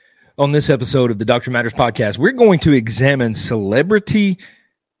On this episode of the Doctrine Matters podcast, we're going to examine celebrity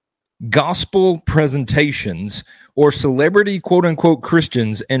gospel presentations or celebrity quote-unquote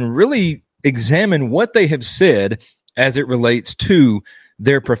Christians and really examine what they have said as it relates to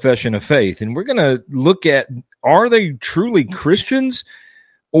their profession of faith. And we're going to look at, are they truly Christians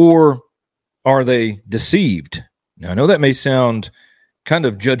or are they deceived? Now, I know that may sound kind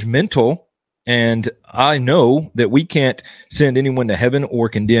of judgmental, and I know that we can't send anyone to heaven or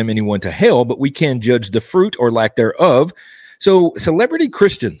condemn anyone to hell, but we can judge the fruit or lack thereof. So celebrity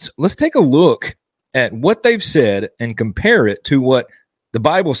Christians, let's take a look at what they've said and compare it to what the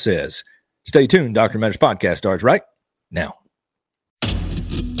Bible says. Stay tuned. Doctrine Matters podcast starts right now.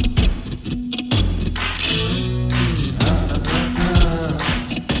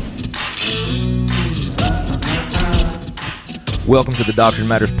 Welcome to the Doctrine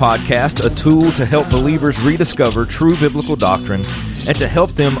Matters podcast, a tool to help believers rediscover true biblical doctrine and to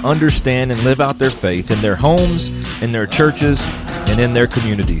help them understand and live out their faith in their homes, in their churches, and in their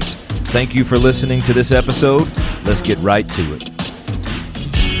communities. Thank you for listening to this episode. Let's get right to it.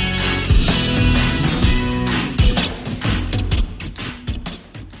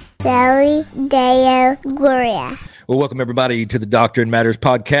 Soli Deo Gloria. Well, welcome everybody to the Doctrine Matters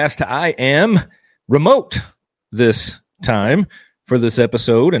podcast. I am remote this time for this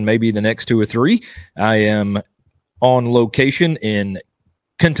episode and maybe the next two or three. I am on location in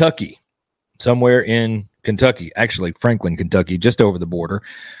Kentucky, somewhere in Kentucky, actually Franklin, Kentucky, just over the border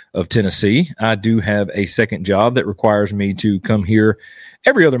of Tennessee. I do have a second job that requires me to come here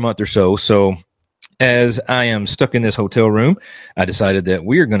every other month or so. So as I am stuck in this hotel room, I decided that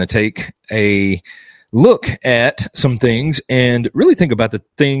we are going to take a look at some things and really think about the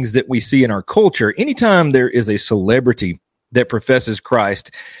things that we see in our culture. Anytime there is a celebrity that professes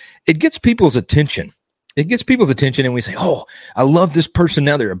Christ, it gets people's attention. It gets people's attention, and we say, "Oh, I love this person.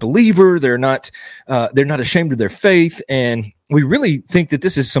 Now they're a believer. They're not ashamed of their faith." And we really think that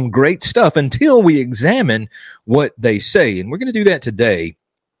this is some great stuff until we examine what they say. And we're going to do that today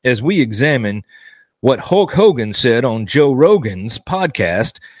as we examine what Hulk Hogan said on Joe Rogan's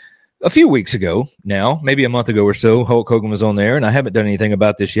podcast a few weeks ago now, maybe a month ago or so. Hulk Hogan was on there, and I haven't done anything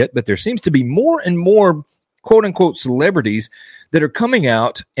about this yet, but there seems to be more and more quote-unquote celebrities that are coming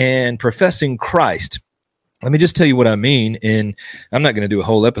out and professing Christ. Let me just tell you what I mean, and I'm not going to do a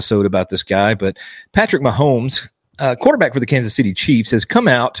whole episode about this guy, but Patrick Mahomes, quarterback for the Kansas City Chiefs, has come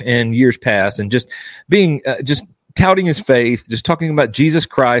out in years past and just being just touting his faith, just talking about Jesus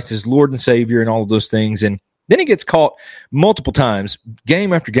Christ, his Lord and Savior, and all of those things. And then he gets caught multiple times,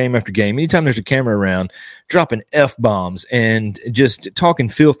 game after game after game. Anytime there's a camera around, dropping F-bombs and just talking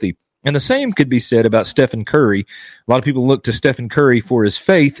filthy. And the same could be said about Stephen Curry. A lot of people look to Stephen Curry for his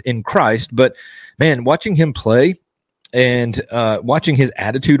faith in Christ, but man, watching him play and watching his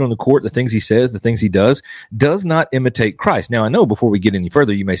attitude on the court, the things he says, the things he does not imitate Christ. Now, I know before we get any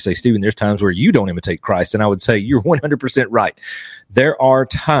further, you may say, Stephen, there's times where you don't imitate Christ. And I would say you're 100% right. There are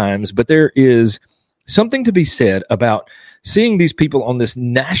times, but there is something to be said about seeing these people on this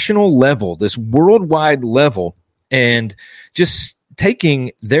national level, this worldwide level, and just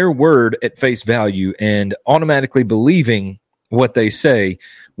taking their word at face value and automatically believing what they say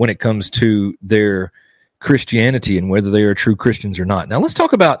when it comes to their Christianity and whether they are true Christians or not. Now, let's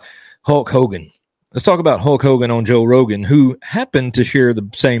talk about Hulk Hogan. Let's talk about Hulk Hogan on Joe Rogan, who happened to share the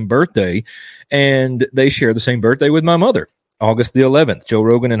same birthday, and they share the same birthday with my mother, August the 11th. Joe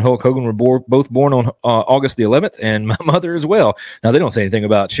Rogan and Hulk Hogan were both born on August the 11th, and my mother as well. Now, they don't say anything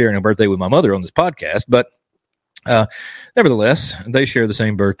about sharing a birthday with my mother on this podcast, but nevertheless, they share the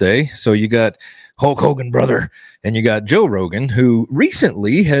same birthday. So you got Hulk Hogan, brother, and you got Joe Rogan, who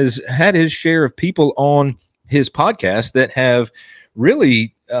recently has had his share of people on his podcast that have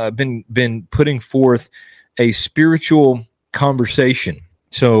really been putting forth a spiritual conversation.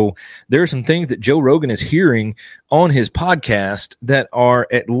 So there are some things that Joe Rogan is hearing on his podcast that are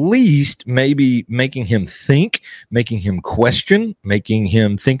at least maybe making him think, making him question, making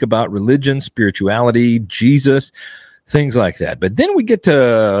him think about religion, spirituality, Jesus, things like that. But then we get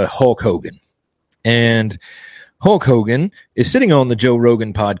to Hulk Hogan. And Hulk Hogan is sitting on the Joe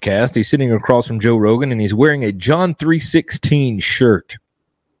Rogan podcast. He's sitting across from Joe Rogan, and he's wearing a John 3:16 shirt.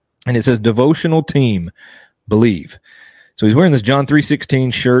 And it says, Devotional Team, Believe. So he's wearing this John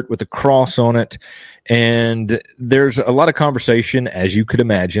 3:16 shirt with a cross on it. And there's a lot of conversation, as you could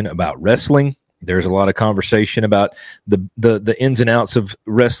imagine, about wrestling. There's a lot of conversation about the ins and outs of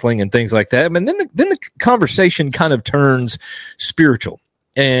wrestling and things like that. And then the conversation kind of turns spiritual.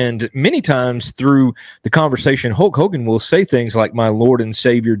 And many times through the conversation, Hulk Hogan will say things like, my Lord and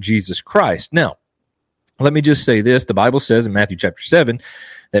Savior, Jesus Christ. Now, let me just say this. The Bible says in Matthew chapter 7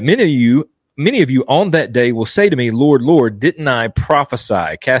 that many of you on that day will say to me, Lord, Lord, didn't I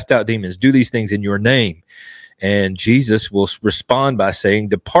prophesy, cast out demons, do these things in your name? And Jesus will respond by saying,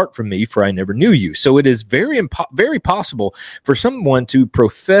 depart from me, for I never knew you. So it is very possible for someone to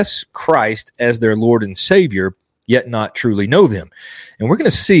profess Christ as their Lord and Savior, yet not truly know them. And we're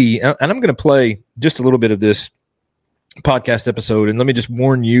going to see, and I'm going to play just a little bit of this podcast episode, and let me just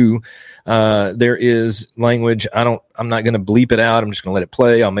warn you, there is language. I'm not going to bleep it out. I'm just going to let it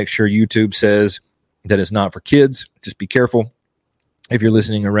play. I'll make sure YouTube says that it's not for kids. Just be careful if you're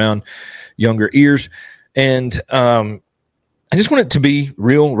listening around younger ears. And I just want it to be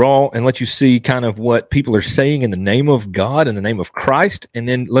real, raw, and let you see kind of what people are saying in the name of God, in the name of Christ, and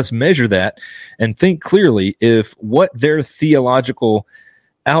then let's measure that and think clearly if what their theological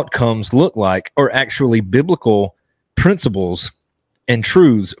outcomes look like are actually biblical principles and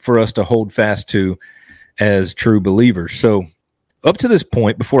truths for us to hold fast to as true believers. So up to this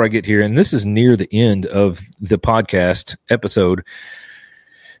point, before I get here, and this is near the end of the podcast episode,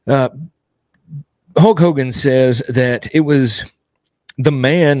 Hulk Hogan says that it was the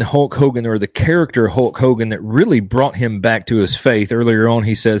man Hulk Hogan, or the character Hulk Hogan, that really brought him back to his faith. Earlier on,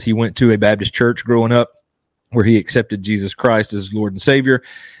 he says he went to a Baptist church growing up where he accepted Jesus Christ as Lord and Savior,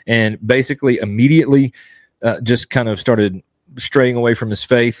 and basically immediately just kind of started straying away from his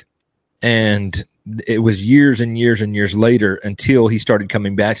faith. And it was years and years and years later until he started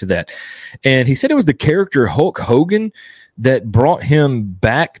coming back to that. And he said it was the character Hulk Hogan that brought him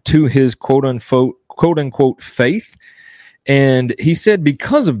back to his quote unquote faith. And he said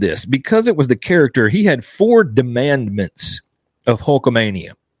because of this, because it was the character, he had 4 demandments of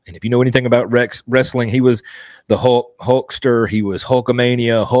Hulkamania. And if you know anything about wrestling, he was the Hulkster, he was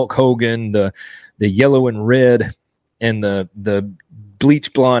Hulkamania, Hulk Hogan, the yellow and red, and the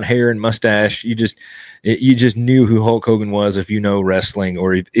bleach blonde hair and mustache. You just knew who Hulk Hogan was if you know wrestling,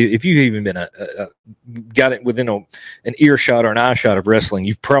 or if you've even been got it within an earshot or an eye shot of wrestling,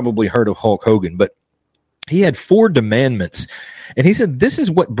 you've probably heard of Hulk Hogan. But he had 4 demandments, and he said this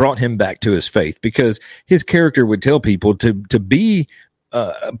is what brought him back to his faith, because his character would tell people to be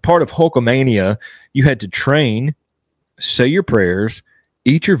part of Hulkamania, you had to train, say your prayers,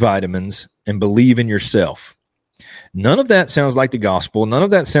 eat your vitamins, and believe in yourself. None of that sounds like the gospel. None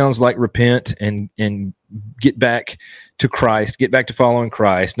of that sounds like repent and get back to Christ, get back to following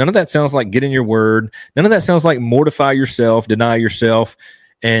Christ. None of that sounds like get in your word. None of that sounds like mortify yourself, deny yourself,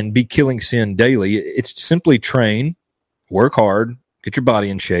 and be killing sin daily. It's simply train, work hard, get your body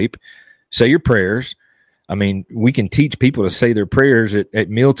in shape, say your prayers. I mean, we can teach people to say their prayers at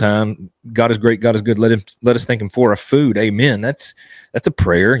mealtime. God is great, God is good. Let us thank him for our food. Amen. That's a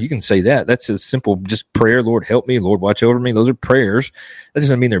prayer. You can say that. That's a simple just prayer. Lord, help me. Lord, watch over me. Those are prayers. That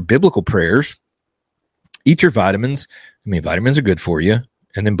doesn't mean they're biblical prayers. Eat your vitamins. I mean, vitamins are good for you.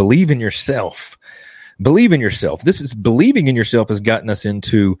 And then believe in yourself. Believe in yourself. This is believing in yourself has gotten us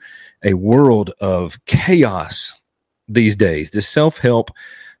into a world of chaos these days. This self-help,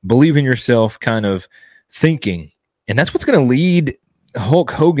 believe in yourself kind of thinking. And that's what's going to lead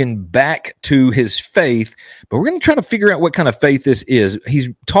Hulk Hogan back to his faith. But we're going to try to figure out what kind of faith this is. He's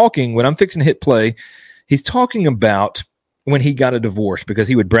talking, when I'm fixing to hit play, he's talking about when he got a divorce, because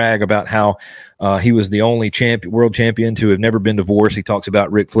he would brag about how he was the only world champion to have never been divorced. He talks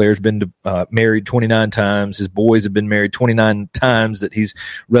about Ric Flair's been married 29 times. His boys have been married 29 times that he's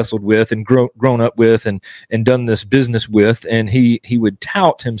wrestled with and grown up with and done this business with. And he would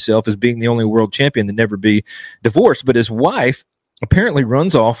tout himself as being the only world champion to never be divorced. But his wife apparently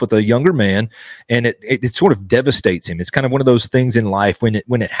runs off with a younger man, and it sort of devastates him. It's kind of one of those things in life when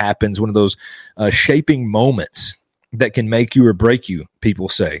it happens, one of those shaping moments that can make you or break you, people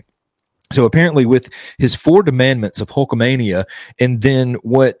say. So apparently with his 4 demandments of Hulkamania, and then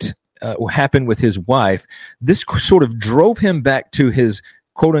what happened with his wife, this sort of drove him back to his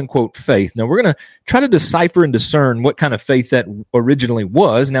quote-unquote faith. Now, we're going to try to decipher and discern what kind of faith that originally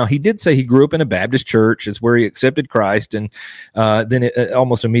was. Now, he did say he grew up in a Baptist church. It's where he accepted Christ, and then it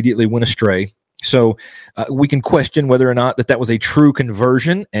almost immediately went astray. So we can question whether or not that was a true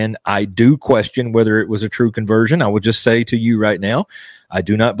conversion, and I do question whether it was a true conversion. I would just say to you right now, I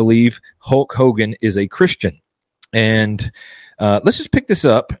do not believe Hulk Hogan is a Christian. And let's just pick this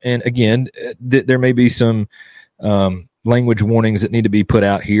up. And again, there may be some language warnings that need to be put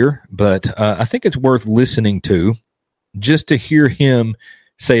out here, but I think it's worth listening to just to hear him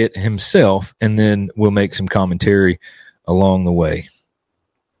say it himself, and then we'll make some commentary along the way.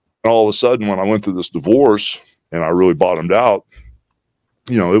 All of a sudden, when I went through this divorce and I really bottomed out,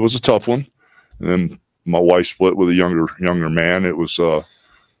 it was a tough one. And then my wife split with a younger man. It was a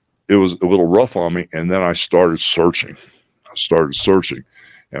little rough on me. And then I started searching.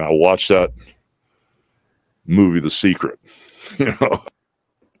 And I watched that movie, The Secret.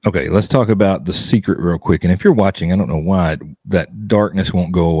 Okay, let's talk about The Secret real quick. And if you're watching, I don't know why that darkness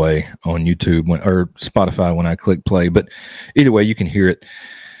won't go away on YouTube or Spotify when I click play, but either way, you can hear it.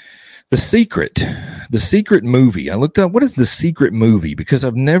 The Secret movie. I looked up, what is The Secret movie? Because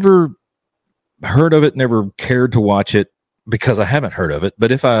I've never heard of it, never cared to watch it because I haven't heard of it.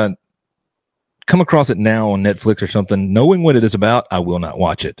 But if I come across it now on Netflix or something, knowing what it is about, I will not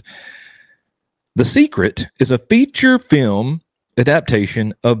watch it. The Secret is a feature film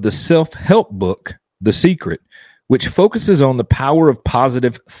adaptation of the self-help book, The Secret, which focuses on the power of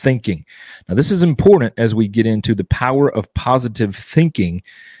positive thinking. Now, this is important as we get into the power of positive thinking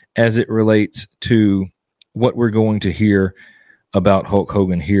as it relates to what we're going to hear about Hulk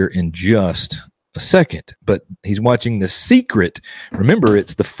Hogan here in just a second. But he's watching The Secret. Remember,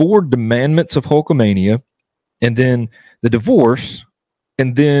 it's the 4 Demandments of Hulkamania, and then the divorce,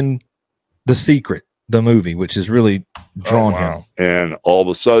 and then The Secret, the movie, which has really drawn him. And all of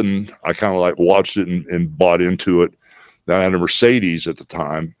a sudden, I kind of like watched it and bought into it. Then I had a Mercedes at the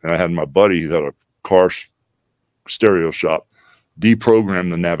time, and I had my buddy who had a car stereo shop deprogram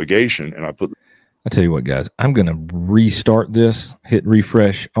the navigation, and I tell you what, guys, I'm going to restart this, hit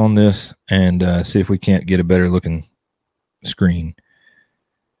refresh on this, and see if we can't get a better looking screen.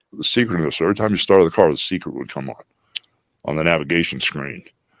 The Secret is, every time you started the car, The Secret would come on the navigation screen.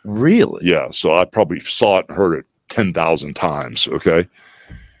 Really? Yeah. So I probably saw it and heard it 10,000 times. Okay.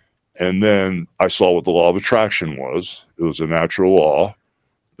 And then I saw what the law of attraction was. It was a natural law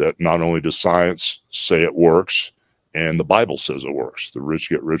that not only does science say it works, and the Bible says it works. The rich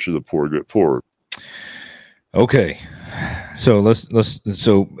get richer, the poor get poorer. Okay. So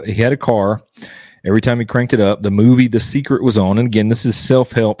so he had a car. Every time he cranked it up, the movie The Secret was on. And again, this is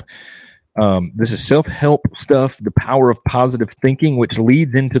self-help. This is self-help stuff, the power of positive thinking, which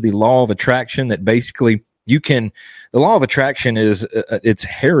leads into the law of attraction that basically the law of attraction is it's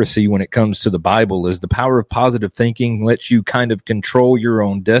heresy when it comes to the Bible. Is the power of positive thinking lets you kind of control your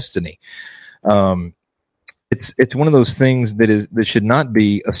own destiny. It's one of those things that should not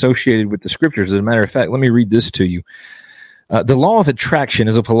be associated with the scriptures. As a matter of fact, let me read this to you. The law of attraction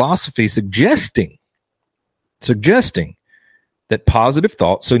is a philosophy suggesting that positive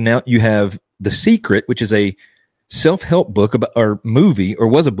thoughts. So now you have The Secret, which is a self-help book about, or movie, or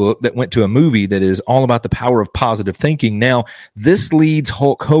was a book that went to a movie that is all about the power of positive thinking. Now, this leads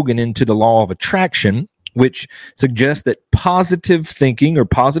Hulk Hogan into the law of attraction, which suggests that positive thinking or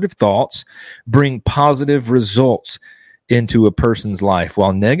positive thoughts bring positive results into a person's life,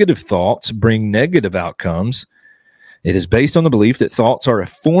 while negative thoughts bring negative outcomes. It is based on the belief that thoughts are a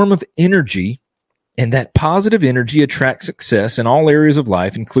form of energy, and that positive energy attracts success in all areas of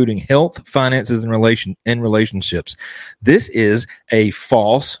life, including health, finances, and relationships. This is a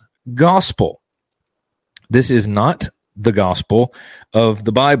false gospel. This is not the gospel of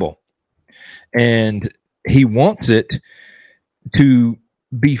the Bible. And he wants it to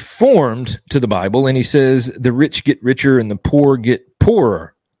be formed to the Bible. And he says the rich get richer and the poor get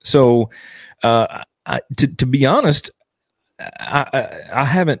poorer. So to be honest,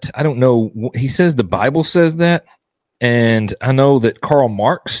 I don't know. He says the Bible says that, and I know that Karl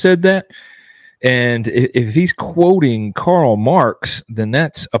Marx said that. And if he's quoting Karl Marx, then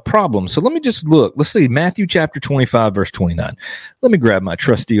that's a problem. So let me just look. Let's see, Matthew chapter 25, verse 29. Let me grab my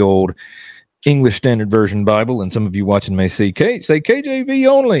trusty old English Standard Version Bible, and some of you watching may say KJV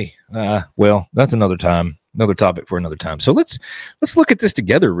only. Well, that's another topic for another time. So let's look at this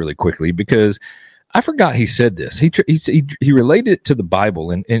together really quickly, because I forgot he said this. He related it to the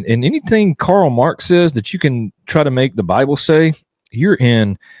Bible, and anything Karl Marx says that you can try to make the Bible say, you're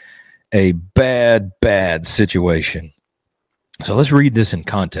in a bad situation. So let's read this in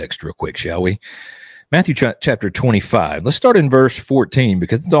context real quick, shall we? Matthew chapter 25. Let's start in verse 14,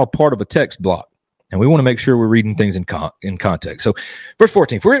 because it's all part of a text block, and we want to make sure we're reading things in context. So verse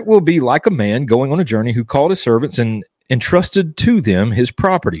 14, for it will be like a man going on a journey who called his servants and entrusted to them his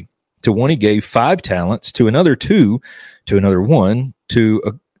property. To one he gave 5 talents, to another 2, to another 1,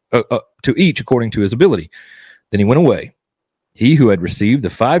 to each according to his ability. Then he went away. He who had received the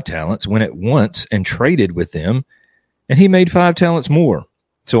 5 talents went at once and traded with them, and he made 5 talents more.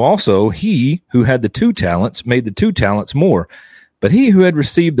 So also he who had the 2 talents made the 2 talents more. But he who had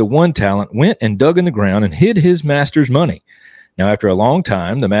received the 1 talent went and dug in the ground and hid his master's money. Now after a long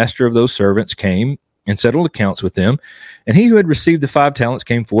time, the master of those servants came and settled accounts with them. And he who had received the 5 talents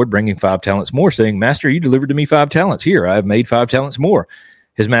came forward, bringing 5 talents more, saying, Master, you delivered to me 5 talents. Here, I have made 5 talents more.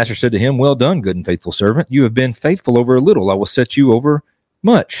 His master said to him, Well done, good and faithful servant. You have been faithful over a little. I will set you over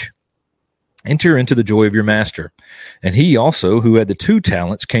much. Enter into the joy of your master. And he also, who had the 2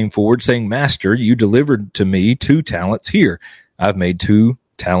 talents, came forward, saying, Master, you delivered to me 2 talents. Here, I've made 2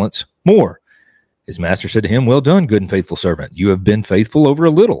 talents more. His master said to him, Well done, good and faithful servant. You have been faithful over a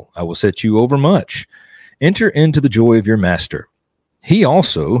little. I will set you over much. Enter into the joy of your master. He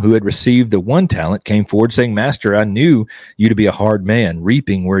also, who had received the 1 talent, came forward, saying, Master, I knew you to be a hard man,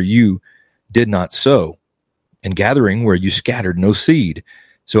 reaping where you did not sow, and gathering where you scattered no seed.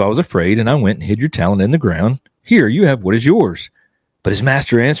 So I was afraid, and I went and hid your talent in the ground. Here, you have what is yours. But his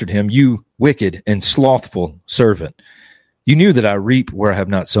master answered him, You wicked and slothful servant. You knew that I reap where I have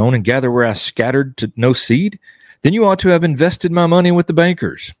not sown, and gather where I scattered to no seed. Then you ought to have invested my money with the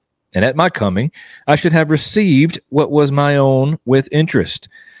bankers, and at my coming I should have received what was my own with interest.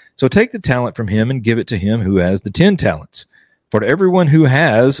 So take the talent from him and give it to him who has the 10 talents. For to everyone who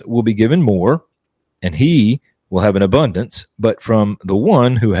has will be given more, and he will have an abundance, but from the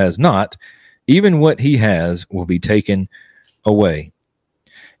one who has not, even what he has will be taken away.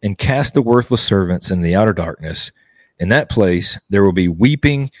 And cast the worthless servants in the outer darkness. In that place there will be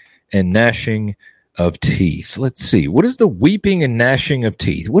weeping and gnashing of teeth. Let's see. What is the weeping and gnashing of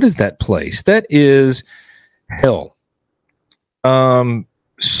teeth? What is that place? That is hell.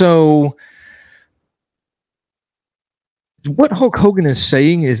 So what Hulk Hogan is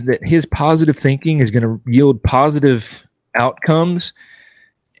saying is that his positive thinking is going to yield positive outcomes.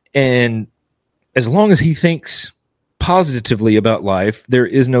 And as long as he thinks positively about life, there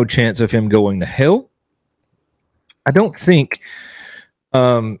is no chance of him going to hell. I don't think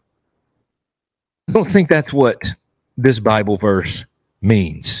that's what this Bible verse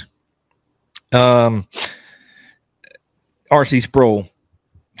means. R.C. Sproul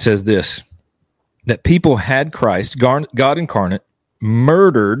says this, that people had Christ, God incarnate,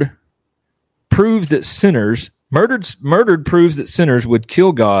 murdered proves that sinners would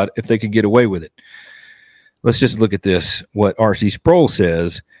kill God if they could get away with it. Let's just look at this, what R.C. Sproul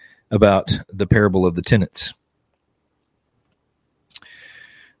says about the parable of the tenants.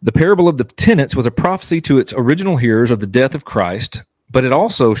 The parable of the tenants was a prophecy to its original hearers of the death of Christ, but it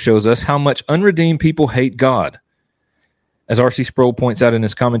also shows us how much unredeemed people hate God. As R.C. Sproul points out in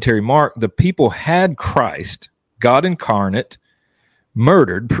his commentary, Mark, the people had Christ, God incarnate,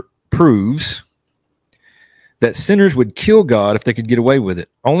 murdered, proves that sinners would kill God if they could get away with it.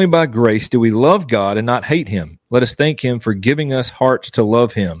 Only by grace do we love God and not hate him. Let us thank him for giving us hearts to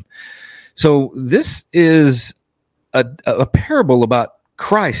love him. So this is a parable about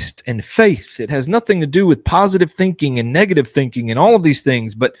Christ and faith. It has nothing to do with positive thinking and negative thinking and all of these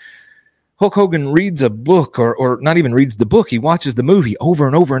things, but Hulk Hogan reads a book, or not even reads the book. He watches the movie over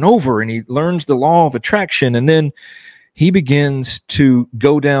and over and over, and he learns the law of attraction, and then he begins to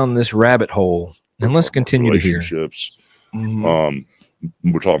go down this rabbit hole. And let's continue to hear. Relationships.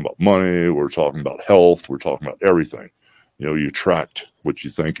 We're talking about money. We're talking about health. We're talking about everything. You know, you attract what you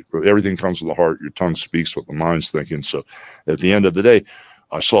think. Everything comes from the heart. Your tongue speaks what the mind's thinking. So at the end of the day,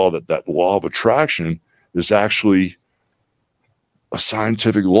 I saw that law of attraction is actually a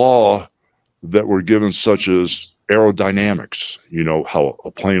scientific law that we're given, such as aerodynamics. You know, how a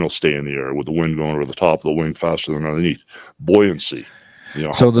plane will stay in the air with the wind going over the top of the wing faster than underneath. Buoyancy. You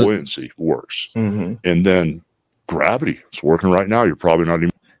know, how buoyancy works. Mm-hmm. And then gravity. It's working right now. You're probably not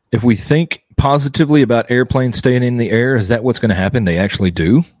even. If we think positively about airplanes staying in the air, is that what's going to happen? They actually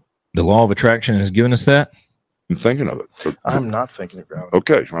do. The law of attraction has given us that. I'm thinking of it. But I'm not thinking of gravity.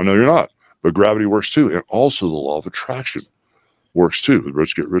 Okay, I know you're not. But gravity works too. And also the law of attraction works too. The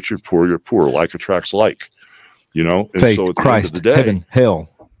rich get richer, poor get poor. Like attracts like. You know? And faith, so at the Christ, end of the day, heaven, hell.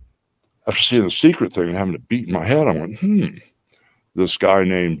 After seeing the secret thing and having to beat in my head, I went, This guy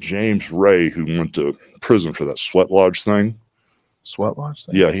named James Ray, who went to prison for that sweat lodge thing. Sweat lodge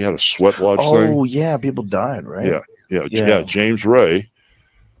thing? Yeah, he had a sweat lodge thing. Oh, yeah, people died, right? Yeah. James Ray,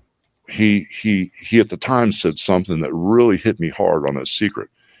 he at the time said something that really hit me hard on that secret.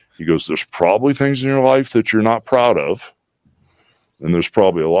 He goes, there's probably things in your life that you're not proud of, and there's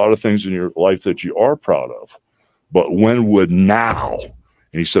probably a lot of things in your life that you are proud of, but when would now,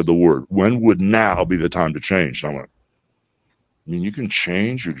 and he said the word, when would now be the time to change? And I went, I mean, you can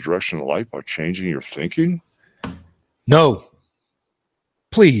change your direction of life by changing your thinking? No.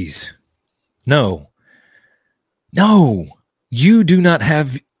 Please. No. You do not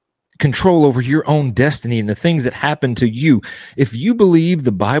have control over your own destiny and the things that happen to you. If you believe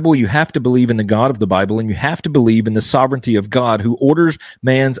the Bible, you have to believe in the God of the Bible, and you have to believe in the sovereignty of God who orders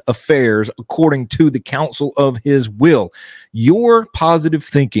man's affairs according to the counsel of his will. Your positive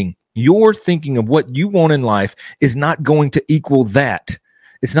thinking, your thinking of what you want in life is not going to equal that.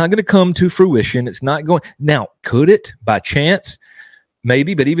 It's not going to come to fruition. It's not going. Now, could it by chance?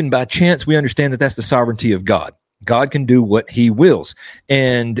 maybe, but even by chance, we understand that that's the sovereignty of God. God can do what he wills,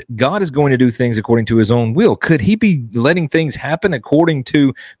 and God is going to do things according to his own will. Could he be letting things happen according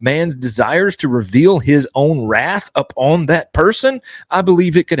to man's desires to reveal his own wrath upon that person? I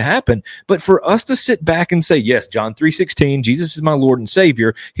believe it could happen. But for us to sit back and say, yes, John 3:16, Jesus is my Lord and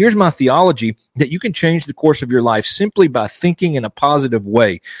Savior. Here's my theology that you can change the course of your life simply by thinking in a positive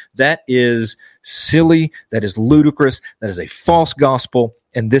way. That is silly. That is ludicrous. That is a false gospel.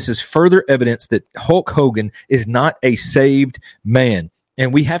 And this is further evidence that Hulk Hogan is not a saved man.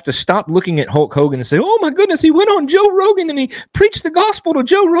 And we have to stop looking at Hulk Hogan and say, oh my goodness, he went on Joe Rogan and he preached the gospel to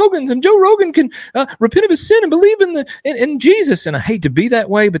Joe Rogan, and Joe Rogan can repent of his sin and believe in Jesus. And I hate to be that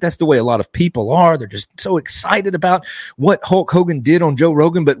way, but that's the way a lot of people are. They're just so excited about what Hulk Hogan did on Joe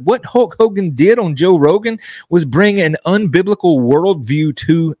Rogan. But what Hulk Hogan did on Joe Rogan was bring an unbiblical worldview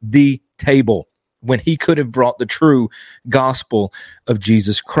to the table, when he could have brought the true gospel of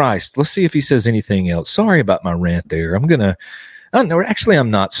Jesus Christ. Let's see if he says anything else. Sorry about my rant there. I'm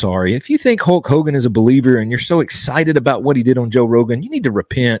not sorry. If you think Hulk Hogan is a believer and you're so excited about what he did on Joe Rogan, you need to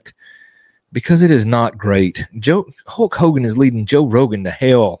repent, because it is not great. Hulk Hogan is leading Joe Rogan to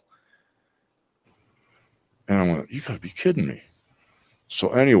hell. And I went, you got to be kidding me. So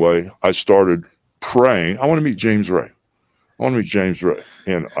anyway, I started praying. I want to meet James Ray. And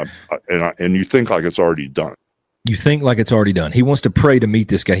you think like it's already done. You think like it's already done. He wants to pray to meet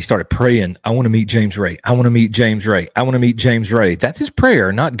this guy. He started praying, I want to meet James Ray. I want to meet James Ray. I want to meet James Ray. That's his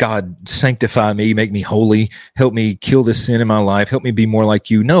prayer, not God, sanctify me, make me holy, help me kill this sin in my life, help me be more like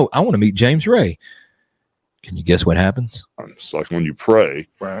you. No, I want to meet James Ray. Can you guess what happens? It's like when you pray,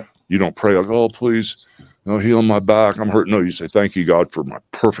 Right. You don't pray like, oh, please, heal my back, I'm hurt. No, you say, thank you, God, for my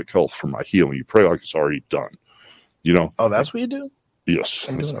perfect health, for my healing. You pray like it's already done. Oh, that's what you do? Yes,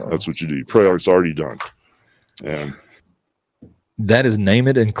 that's what you do. You pray like it's already done. And that is name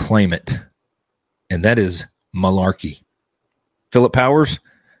it and claim it. And that is malarkey. Philip Powers,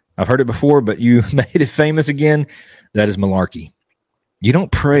 I've heard it before, but you made it famous again. That is malarkey. You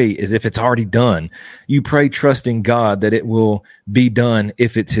don't pray as if it's already done. You pray trusting God that it will be done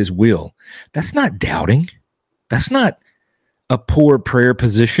if it's his will. That's not doubting. That's not a poor prayer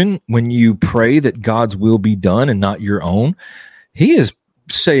position when you pray that God's will be done and not your own. He is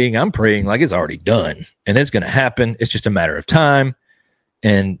saying, I'm praying like it's already done and it's going to happen. It's just a matter of time.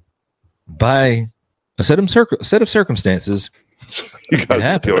 And by a set of circumstances, you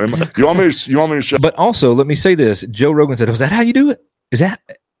guys kill him. You want me to show? But also, let me say this. Joe Rogan said, is that how you do it? Do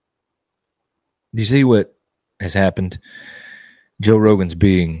you see what has happened? Joe Rogan's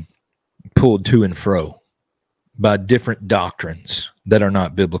being pulled to and fro by different doctrines that are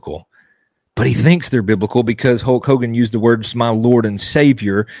not biblical. But he thinks they're biblical because Hulk Hogan used the words my Lord and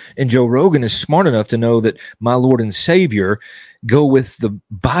Savior, and Joe Rogan is smart enough to know that my Lord and Savior go with the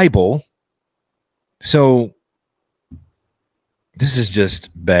Bible. So this is just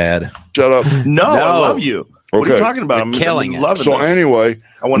bad. Shut up. No, I love you. What are you talking about? I'm killing it. Loving So this. anyway,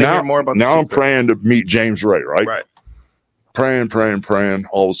 I want to hear more about now. the I'm praying to meet James Ray, right? Right. Praying.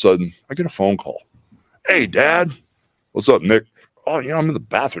 All of a sudden, I get a phone call. Hey, Dad. What's up, Nick? Oh, I'm in the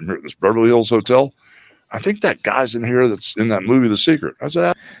bathroom here at this Beverly Hills hotel. I think that guy's in here that's in that movie, The Secret. I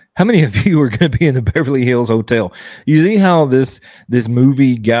said, how many of you are going to be in the Beverly Hills Hotel? You see how this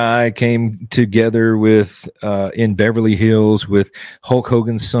movie guy came together with in Beverly Hills with Hulk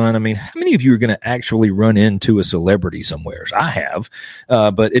Hogan's son? I mean, how many of you are going to actually run into a celebrity somewhere? I have,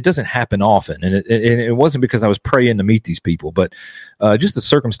 but it doesn't happen often. And it wasn't because I was praying to meet these people, but just the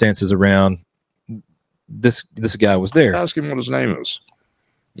circumstances around this guy was there. ask him what his name is.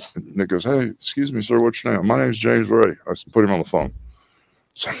 Nick goes, hey, excuse me, sir, what's your name? My name's James Ray. I said, put him on the phone.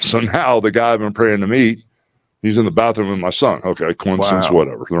 So now the guy I've been praying to meet, he's in the bathroom with my son. Okay, coincidence,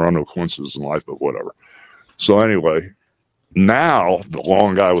 whatever. There are no coincidences in life, but whatever. So anyway, now the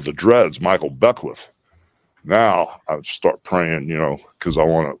long guy with the dreads, Michael Beckwith, now I start praying, because I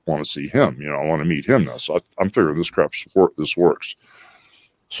want to see him. I want to meet him now. So I'm figuring this works.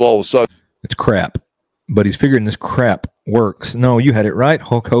 So all of a sudden, it's crap. But he's figuring this crap works. No, you had it right,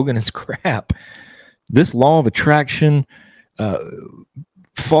 Hulk Hogan. It's crap. This law of attraction,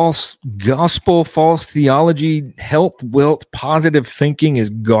 false gospel, false theology, health, wealth, positive thinking is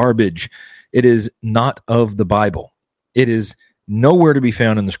garbage. It is not of the Bible. It is nowhere to be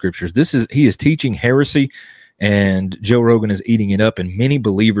found in the scriptures. He is teaching heresy, and Joe Rogan is eating it up, and many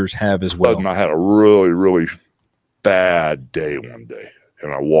believers have as well. I had a really, really bad day one day.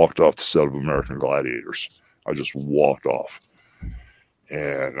 And I walked off the set of American Gladiators. I just walked off.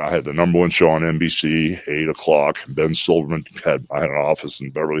 And I had the number one show on NBC, 8 o'clock. Ben Silverman I had an office in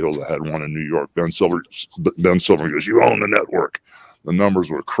Beverly Hills. I had one in New York. Ben Silverman goes, you own the network. The numbers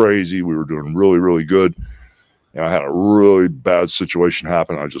were crazy. We were doing really, really good. And I had a really bad situation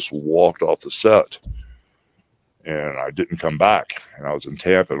happen. I just walked off the set. And I didn't come back. And I was in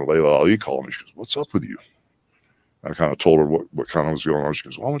Tampa, and Layla Ali called me. She goes, "What's up with you?" I kind of told her what kind of was going on. She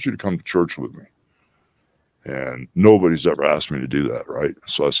goes, "Well, I want you to come to church with me." And nobody's ever asked me to do that, right?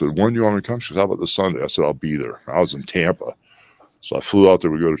 So I said, "When do you want me to come?" She goes, "How about this Sunday?" I said, "I'll be there." I was in Tampa. So I flew out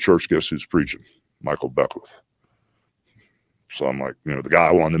there. We go to church. Guess who's preaching? Michael Beckwith. So I'm like, the guy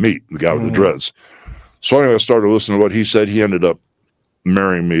I wanted to meet, the guy with the dreads. So anyway, I started listening to what he said. He ended up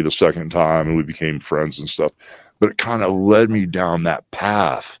marrying me the second time, and we became friends and stuff. But it kind of led me down that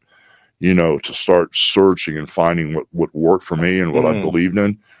path, to start searching and finding what worked for me and what I believed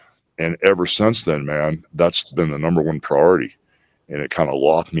in. And ever since then, man, that's been the number one priority. And it kind of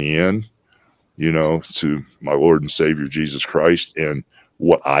locked me in, to my Lord and Savior, Jesus Christ, and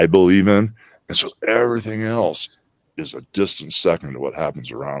what I believe in. And so everything else is a distant second to what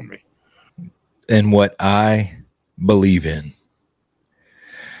happens around me. And what I believe in.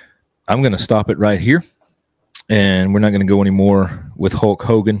 I'm going to stop it right here. And we're not going to go any more with Hulk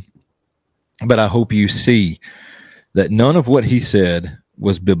Hogan. But I hope you see that none of what he said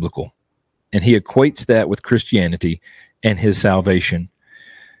was biblical. And he equates that with Christianity and his salvation.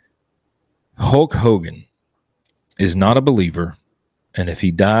 Hulk Hogan is not a believer. And if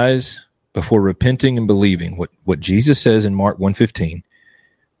he dies before repenting and believing what Jesus says in Mark 1:15,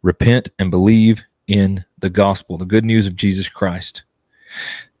 repent and believe in the gospel, the good news of Jesus Christ.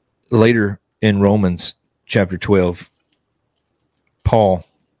 Later in Romans chapter 12, Paul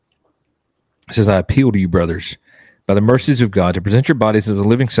says, "I appeal to you, brothers, by the mercies of God, to present your bodies as a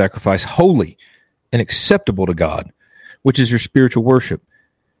living sacrifice, holy and acceptable to God, which is your spiritual worship.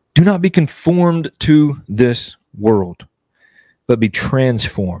 Do not be conformed to this world, but be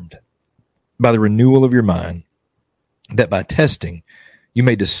transformed by the renewal of your mind, that by testing you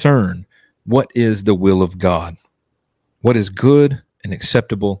may discern what is the will of God, what is good and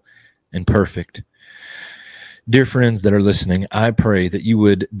acceptable and perfect." Dear friends that are listening, I pray that you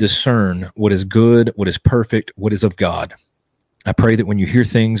would discern what is good, what is perfect, what is of God. I pray that when you hear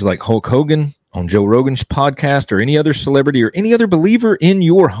things like Hulk Hogan on Joe Rogan's podcast, or any other celebrity or any other believer in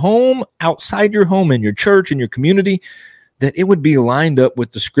your home, outside your home, in your church, in your community, that it would be lined up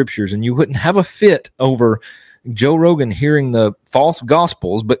with the scriptures, and you wouldn't have a fit over Joe Rogan hearing the false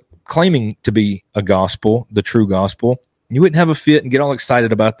gospels, but claiming to be a gospel, the true gospel. You wouldn't have a fit and get all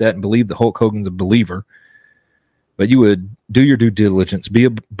excited about that and believe that Hulk Hogan's a believer. But you would do your due diligence, be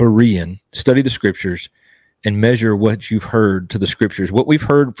a Berean, study the scriptures, and measure what you've heard to the scriptures. What we've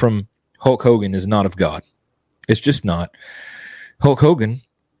heard from Hulk Hogan is not of God. It's just not. Hulk Hogan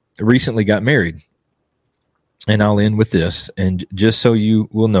recently got married. And I'll end with this. And just so you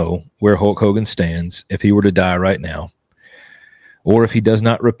will know where Hulk Hogan stands, if he were to die right now, or if he does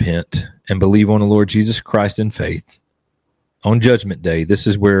not repent and believe on the Lord Jesus Christ in faith, on Judgment Day, this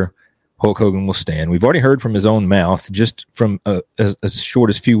is where Hulk Hogan will stand. We've already heard from his own mouth, just from as short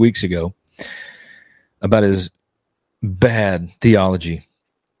as a few weeks ago, about his bad theology.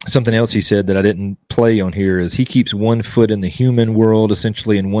 Something else he said that I didn't play on here is he keeps one foot in the human world,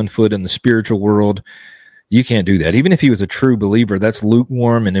 essentially, and one foot in the spiritual world. You can't do that. Even if he was a true believer, that's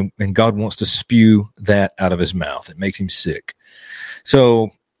lukewarm, and God wants to spew that out of his mouth. It makes him sick. So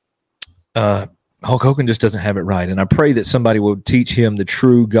Hulk Hogan just doesn't have it right. And I pray that somebody will teach him the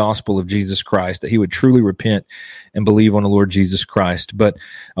true gospel of Jesus Christ, that he would truly repent and believe on the Lord Jesus Christ. But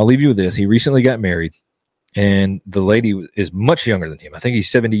I'll leave you with this. He recently got married, and the lady is much younger than him. I think he's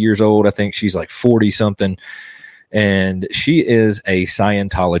 70 years old. I think she's like 40-something. And she is a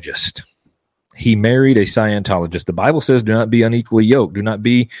Scientologist. He married a Scientologist. The Bible says, do not be unequally yoked. Do not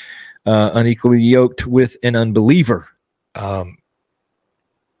be unequally yoked with an unbeliever. And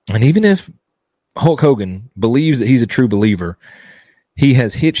even if Hulk Hogan believes that he's a true believer, he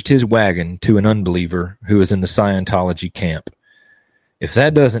has hitched his wagon to an unbeliever who is in the Scientology camp. If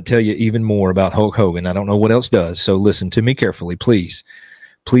that doesn't tell you even more about Hulk Hogan, I don't know what else does. So listen to me carefully, please.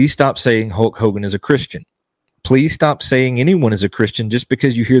 Please stop saying Hulk Hogan is a Christian. Please stop saying anyone is a Christian just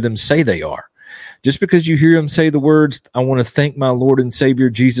because you hear them say they are. Just because you hear them say the words, "I want to thank my Lord and Savior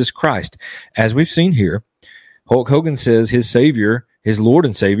Jesus Christ." As we've seen here, Hulk Hogan says his Savior, his Lord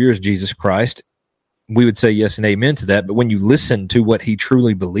and Savior is Jesus Christ. We would say yes and amen to that. But when you listen to what he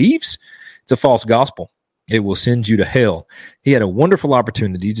truly believes, it's a false gospel. It will send you to hell. He had a wonderful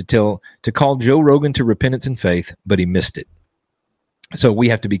opportunity to call Joe Rogan to repentance and faith, but he missed it. So we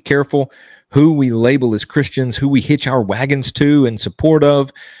have to be careful who we label as Christians, who we hitch our wagons to in support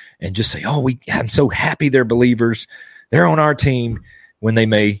of, and just say, "Oh, I'm so happy they're believers. They're on our team," when they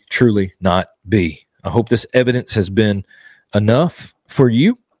may truly not be. I hope this evidence has been enough for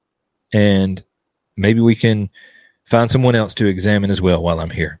you, and maybe we can find someone else to examine as well while I'm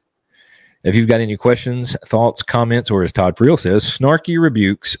here. If you've got any questions, thoughts, comments, or as Todd Friel says, snarky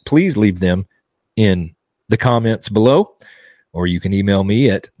rebukes, please leave them in the comments below, or you can email me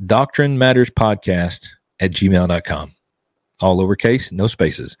at doctrinematterspodcast@gmail.com. All lowercase, no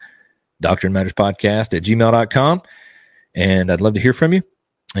spaces. doctrinematterspodcast@gmail.com. And I'd love to hear from you.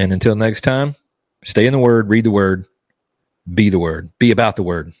 And until next time, stay in the Word, read the Word, be the Word, be about the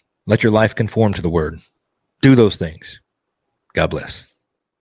Word. Let your life conform to the Word. Do those things. God bless.